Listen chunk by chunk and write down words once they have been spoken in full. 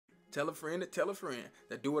tell a friend that tell a friend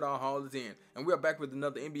that Do It All Hall is in. And we are back with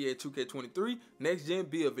another NBA 2K23 Next Gen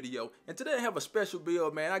build video. And today I have a special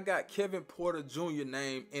build, man. I got Kevin Porter Jr.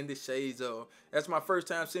 name in the shades of. That's my first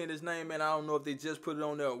time seeing his name, man. I don't know if they just put it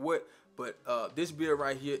on there or what. But this build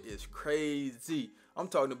right here is crazy. I'm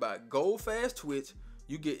talking about gold fast twitch.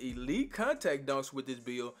 You get elite contact dunks with this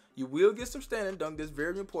build. You will get some standing dunk. That's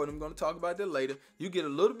very important. I'm going to talk about that later. You get a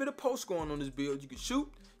little bit of post scoring on this build. You can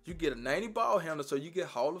shoot. You get a 90 ball handler, so you get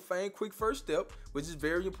Hall of Fame quick first step, which is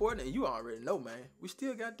very important. And you already know, man, we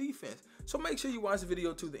still got defense. So make sure you watch the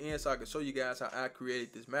video to the end so I can show you guys how I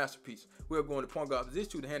created this masterpiece. We're going to point guard position,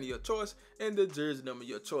 to the hand of your choice, and the jersey number of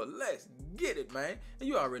your choice. Let's get it, man. And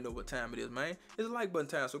you already know what time it is, man. It's like button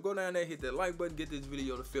time. So go down there, hit that like button, get this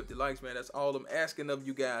video to 50 likes, man. That's all I'm asking of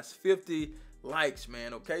you guys. 50 likes,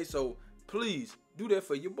 man. Okay, so please do that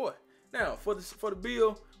for your boy. Now, for the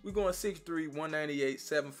build, we're going 6'3", 198,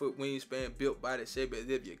 7-foot wingspan, built by the shape as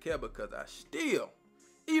if you care, because I still,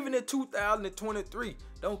 even in 2023,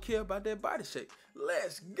 don't care about that body shape.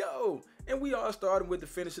 Let's go. And we are starting with the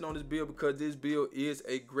finishing on this build because this build is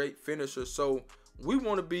a great finisher. So we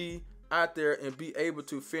want to be out there and be able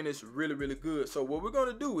to finish really, really good. So what we're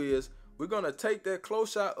going to do is we're going to take that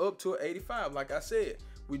close shot up to an 85, like I said.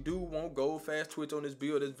 We do want gold fast twitch on this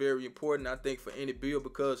build. That's very important, I think, for any build,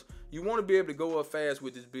 because you want to be able to go up fast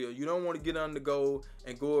with this build. You don't want to get under the goal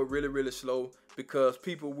and go up really, really slow, because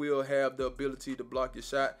people will have the ability to block your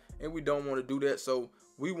shot, and we don't want to do that. So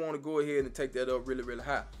we want to go ahead and take that up really, really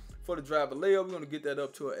high. For the driver layup, we're going to get that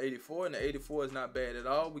up to an 84, and the 84 is not bad at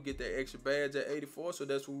all. We get that extra badge at 84, so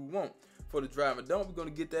that's what we want. For the driver dunk, we're going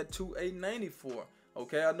to get that to a 94.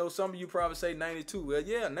 Okay, I know some of you probably say 92. Well,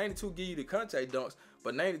 yeah, 92 give you the contact dunks,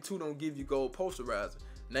 but 92 don't give you gold posterizer.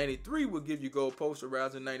 93 will give you gold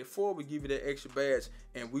posterizer. 94 will give you that extra badge,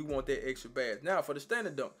 and we want that extra badge. Now, for the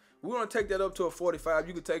standard dunk, we're going to take that up to a 45.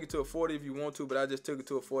 You can take it to a 40 if you want to, but I just took it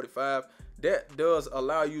to a 45. That does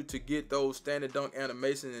allow you to get those standard dunk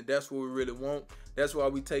animations, and that's what we really want. That's why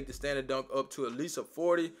we take the standard dunk up to at least a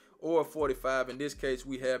 40 or a 45. In this case,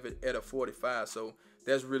 we have it at a 45, so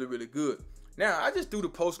that's really, really good. Now, I just do the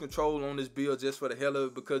post control on this build just for the hell of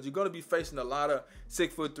it, because you're going to be facing a lot of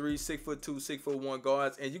 6'3", 6'2", 6'1"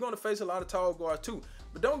 guards, and you're going to face a lot of tall guards too.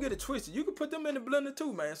 But don't get it twisted. You can put them in the blender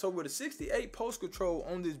too, man. So with a 68 post control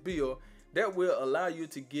on this build, that will allow you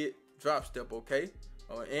to get drop step, okay?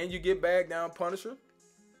 And you get bag down punisher.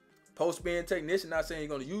 Post spin technician, not saying you're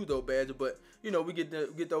going to use those badges, but you know, we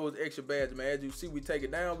get those extra badges, man. As you see, we take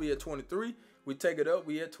it down, we at 23. We take it up,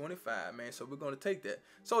 we at 25, man. So we're going to take that.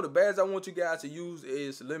 So the badge I want you guys to use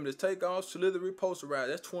is limited takeoff, slithery, posterize.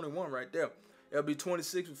 That's 21 right there. That'll be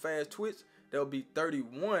 26 with fast twitch. That'll be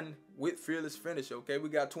 31 with fearless finish, okay? We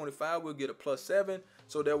got 25, we'll get a +7.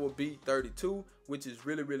 So that will be 32, which is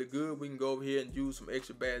really, really good. We can go over here and use some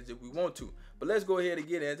extra badges if we want to. But let's go ahead and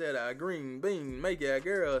get into our green bean, make our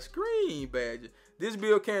girl screen badge. This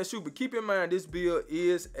build can shoot, but keep in mind this build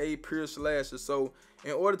is a pure slasher. So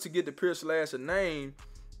in order to get the pure slasher name,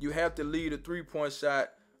 you have to lead a 3-point shot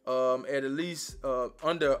at least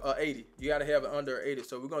under 80. You got to have it under 80.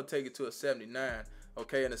 So we're going to take it to a 79.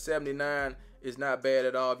 Okay, and a 79 is not bad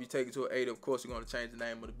at all. If you take it to an 80, of course, you're going to change the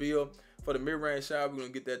name of the build. For the mid-range shot, we're going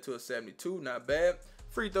to get that to a 72. Not bad.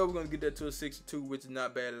 Free throw, we're going to get that to a 62, which is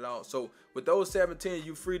not bad at all. So with those 17,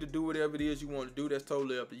 you're free to do whatever it is you want to do. That's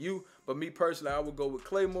totally up to you. But me personally, I would go with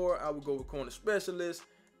Claymore. I would go with corner specialist,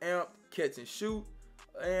 amp, catch and shoot.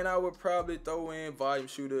 And I would probably throw in volume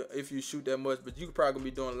shooter if you shoot that much. But you're probably going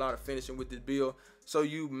to be doing a lot of finishing with this build. So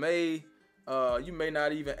you may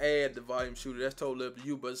not even add the volume shooter. That's totally up to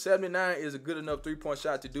you. But 79 is a good enough 3-point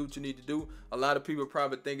shot to do what you need to do. A lot of people are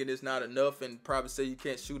probably thinking it's not enough and probably say you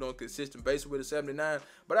can't shoot on a consistent basis with a 79.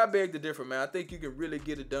 But I beg to differ, man. I think you can really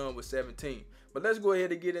get it done with 17. But let's go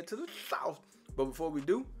ahead and get into the sauce. But before we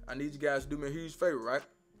do, I need you guys to do me a huge favor, right?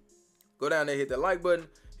 Go down there, hit that like button,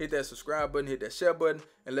 hit that subscribe button, hit that share button,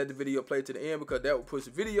 and let the video play to the end, because that will push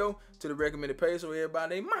the video to the recommended page so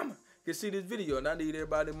everybody and mama can see this video. And I need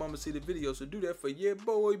everybody and mama to see the video, so do that for your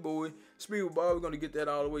boy. Speed with ball, we're going to get that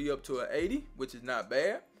all the way up to an 80, which is not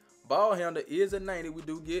bad. Ball handler is a 90. We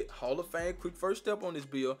do get Hall of Fame quick first step on this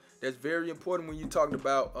build. That's very important when you're talking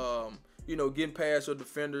about you know, getting past your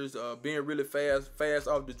defenders, being really fast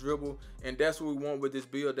off the dribble, and that's what we want with this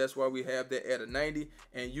build. That's why we have that at a 90,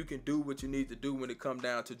 and you can do what you need to do when it comes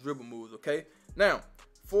down to dribble moves, okay? Now,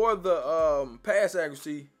 for the pass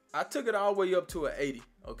accuracy, I took it all the way up to an 80,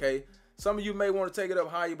 okay? Some of you may want to take it up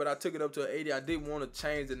higher, but I took it up to an 80. I didn't want to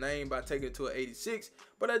change the name by taking it to an 86,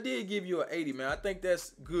 but I did give you an 80, man. I think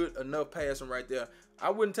that's good enough passing right there. I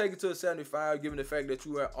wouldn't take it to a 75, given the fact that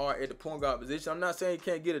you are at the point guard position. I'm not saying you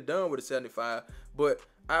can't get it done with a 75, but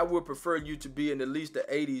I would prefer you to be in at least the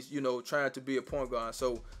 80s, you know, trying to be a point guard.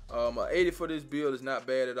 So an 80 for this build is not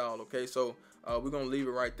bad at all, okay? So we're going to leave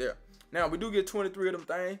it right there. Now, we do get 23 of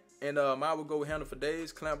them things, and I would go handle for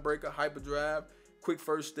days, clamp breaker, hyperdrive, quick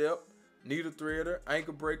first step, needle threader,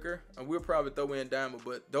 ankle breaker, and we'll probably throw in diamond,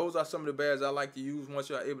 but those are some of the badges I like to use. Once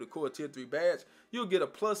you're able to core a tier 3 badge, you'll get a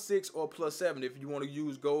 +6 or +7. If you want to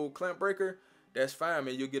use gold clamp breaker, that's fine,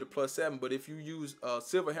 man. You'll get a +7, but if you use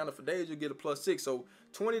silver handle for days, you'll get a +6. So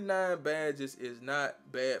 29 badges is not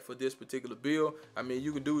bad for this particular build. I mean,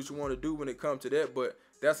 you can do what you want to do when it comes to that, but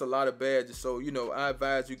that's a lot of badges. So, you know, I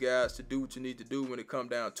advise you guys to do what you need to do when it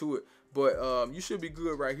comes down to it. But you should be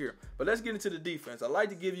good right here. But let's get into the defense. I like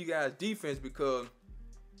to give you guys defense because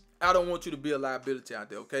I don't want you to be a liability out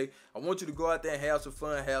there, okay? I want you to go out there and have some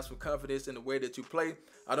fun, have some confidence in the way that you play.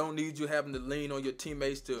 I don't need you having to lean on your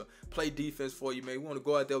teammates to play defense for you, man. We want to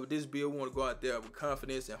go out there with this build. We want to go out there with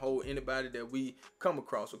confidence and hold anybody that we come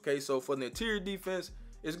across, okay? So for the interior defense,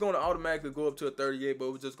 it's going to automatically go up to a 38,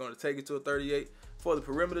 but we're just going to take it to a 38. For the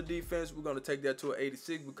perimeter defense, we're going to take that to an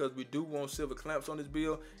 86 because we do want silver clamps on this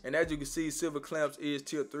build. And as you can see, silver clamps is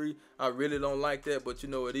tier 3. I really don't like that, but you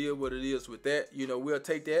know, it is what it is with that. You know, we'll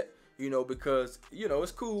take that, you know, because, you know,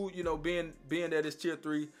 it's cool, you know, being that it's tier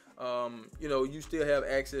 3, you know, you still have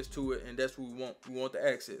access to it, and that's what we want. We want the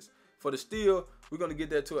access. For the steel, we're going to get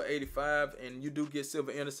that to an 85, and you do get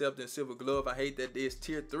silver intercept and silver glove. I hate that it's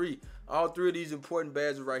tier 3. All three of these important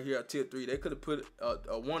badges right here are tier 3. They could have put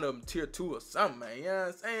one of them tier 2 or something, man. You know what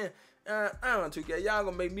I'm saying? I don't know, 2K. Y'all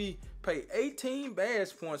going to make me pay 18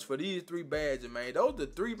 badge points for these 3 badges, man. Those are the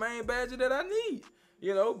 3 main badges that I need.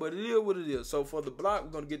 You know, but it is what it is. So for the block, we're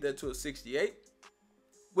going to get that to a 68,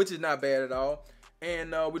 which is not bad at all.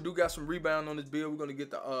 And we do got some rebound on this build. We're going to get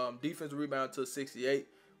the defensive rebound to a 68.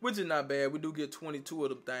 Which is not bad. We do get 22 of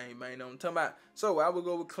them things, man. You know what I'm talking about? So I would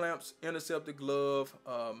go with clamps, interceptor, glove,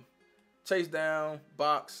 chase down,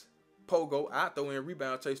 box, pogo. I throw in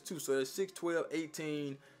rebound chase too. So it's 6, 12,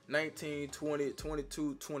 18, 19, 20,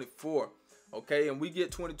 22, 24. Okay, and we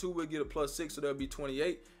get 22, we'll get a +6, so that'll be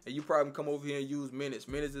 28. And you probably can come over here and use minutes.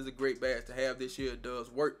 Minutes is a great badge to have this year. It does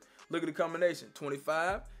work. Look at the combination.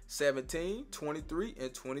 25, 17, 23,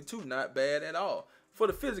 and 22. Not bad at all. For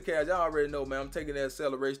the physicals, y'all already know, man, I'm taking that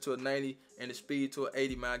acceleration to a 90 and the speed to an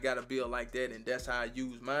 80, man. I got a build like that, and that's how I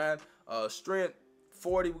use mine. Strength,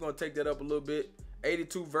 40, we're going to take that up a little bit.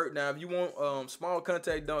 82 vert. Now, if you want small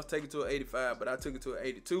contact dunks, take it to an 85, but I took it to an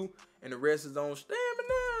 82, and the rest is on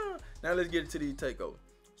stamina. Now, let's get into these takeovers.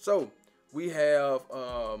 So, we have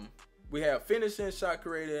finishing, shot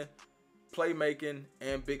creating, playmaking,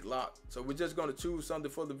 and big lock. So we're just going to choose something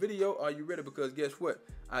for the video. Are you ready? Because guess what?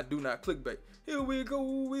 I do not clickbait. Here we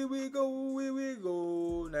go, here we go, here we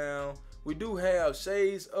go. Now, we do have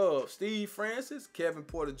shades of Steve Francis, Kevin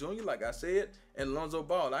Porter Jr., like I said, and Lonzo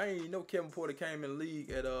Ball. I didn't even know Kevin Porter came in the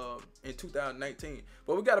league at in 2019.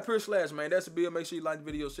 But we got a pure slash, man. That's the build. Make sure you like the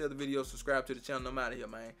video, share the video, subscribe to the channel. I'm out of here,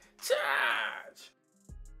 man. Charge!